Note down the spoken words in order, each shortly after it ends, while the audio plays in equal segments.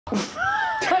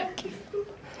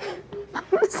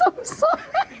I'm so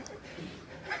sorry.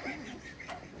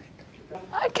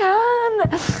 I can.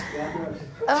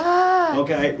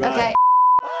 Okay, right. Okay.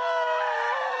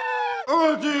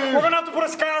 Oh, dude. We're gonna have to put a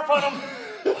scarf on him.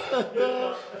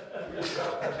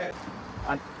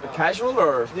 And casual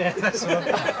or? Yeah, that's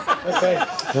okay.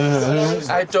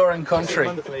 Outdoor and country.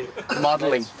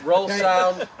 Modelling. Roll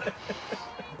sound.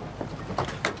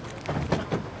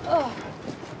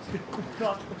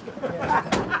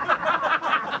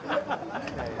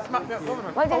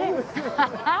 What did you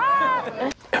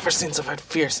do? Ever since I've had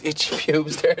fierce itchy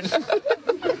pubes there.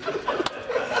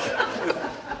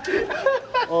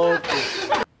 Oh,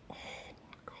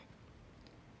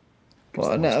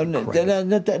 What?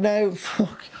 No,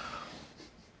 fuck.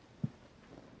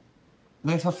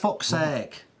 No, for fuck's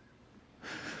sake.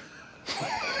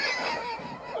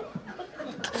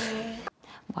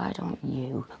 Why don't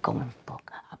you go and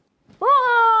fuck up?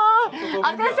 Oh,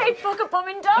 I'm gonna say fuck a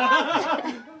bumming dog.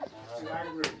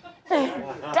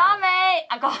 Damn it!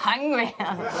 I got hungry.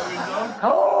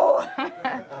 Oh,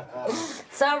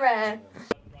 sorry.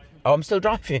 Oh, I'm still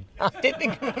driving. I didn't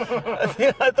think.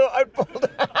 I thought I'd pulled.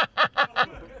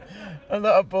 I thought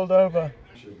I pulled over.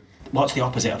 what's the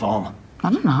opposite of om?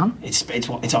 I don't know.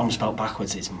 It's om spelled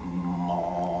backwards. It's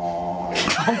mom.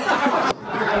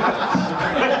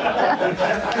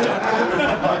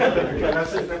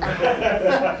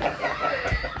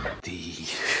 The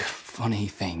funny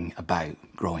thing about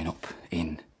growing up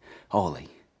in Hawley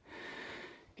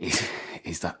is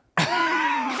that.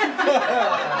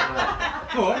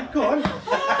 Go on.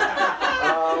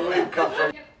 We've got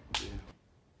it.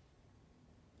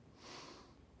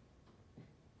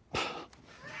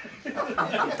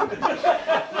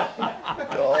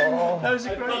 That was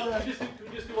a great. Can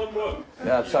we just do one more?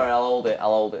 Yeah, I'm sorry. I'll hold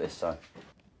it this time.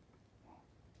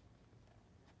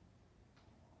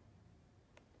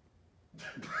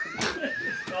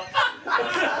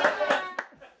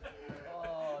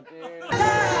 Oh, dude.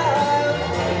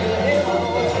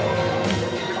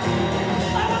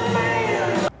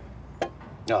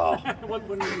 Oh.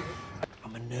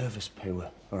 I'm a nervous pooer,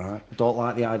 all right? I don't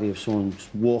like the idea of someone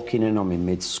just walking in on me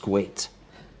mid-squit.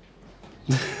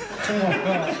 Oh,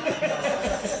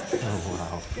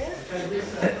 wow.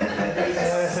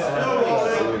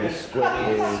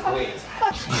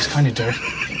 He's kind of dirty.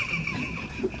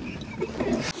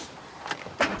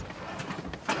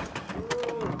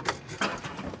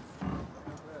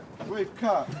 We've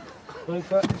cut.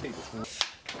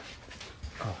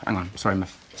 Oh, hang on. Sorry, my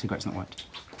cigarette's not wet.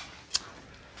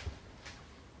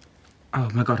 Oh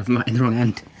my God, I've lighted the wrong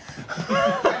end.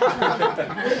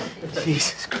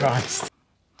 Jesus Christ.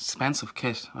 Expensive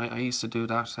kit. I used to do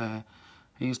that. I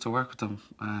used to work with them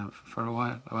for a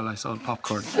while I sold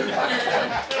popcorn.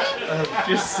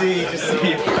 Just see. Just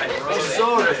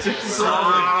saw it.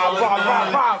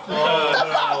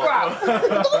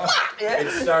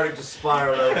 It's starting to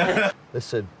spiral over.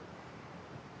 Listen,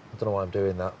 I don't know why I'm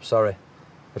doing that. I'm sorry.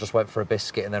 I just went for a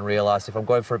biscuit and then realised if I'm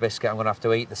going for a biscuit, I'm going to have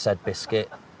to eat the said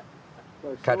biscuit.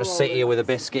 Can't just sit here with a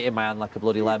biscuit in my hand like a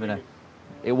bloody lemon.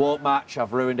 It won't match.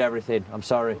 I've ruined everything. I'm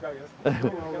sorry.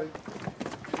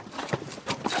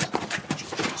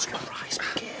 Jesus Christ,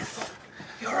 McGiff.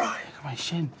 You're right. Look at my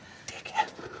shin.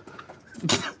 Dickhead.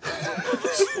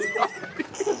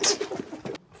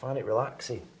 I find it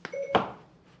relaxing.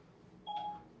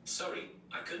 Sorry,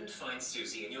 I couldn't find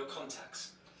Susie in your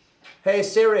contacts. Hey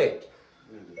Siri,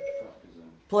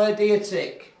 play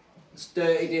Deotic. It's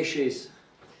dirty dishes.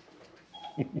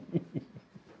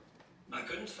 I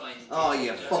couldn't find... Oh,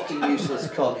 you fucking useless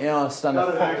cunt. You don't understand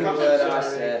a fucking word I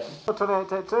say. Take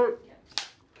two.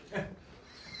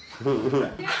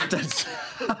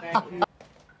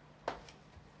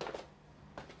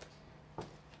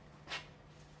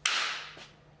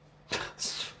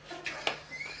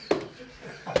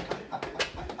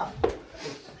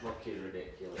 Fucking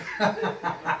ridiculous.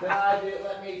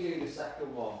 Let me do the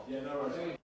second one. Yeah, no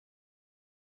worries.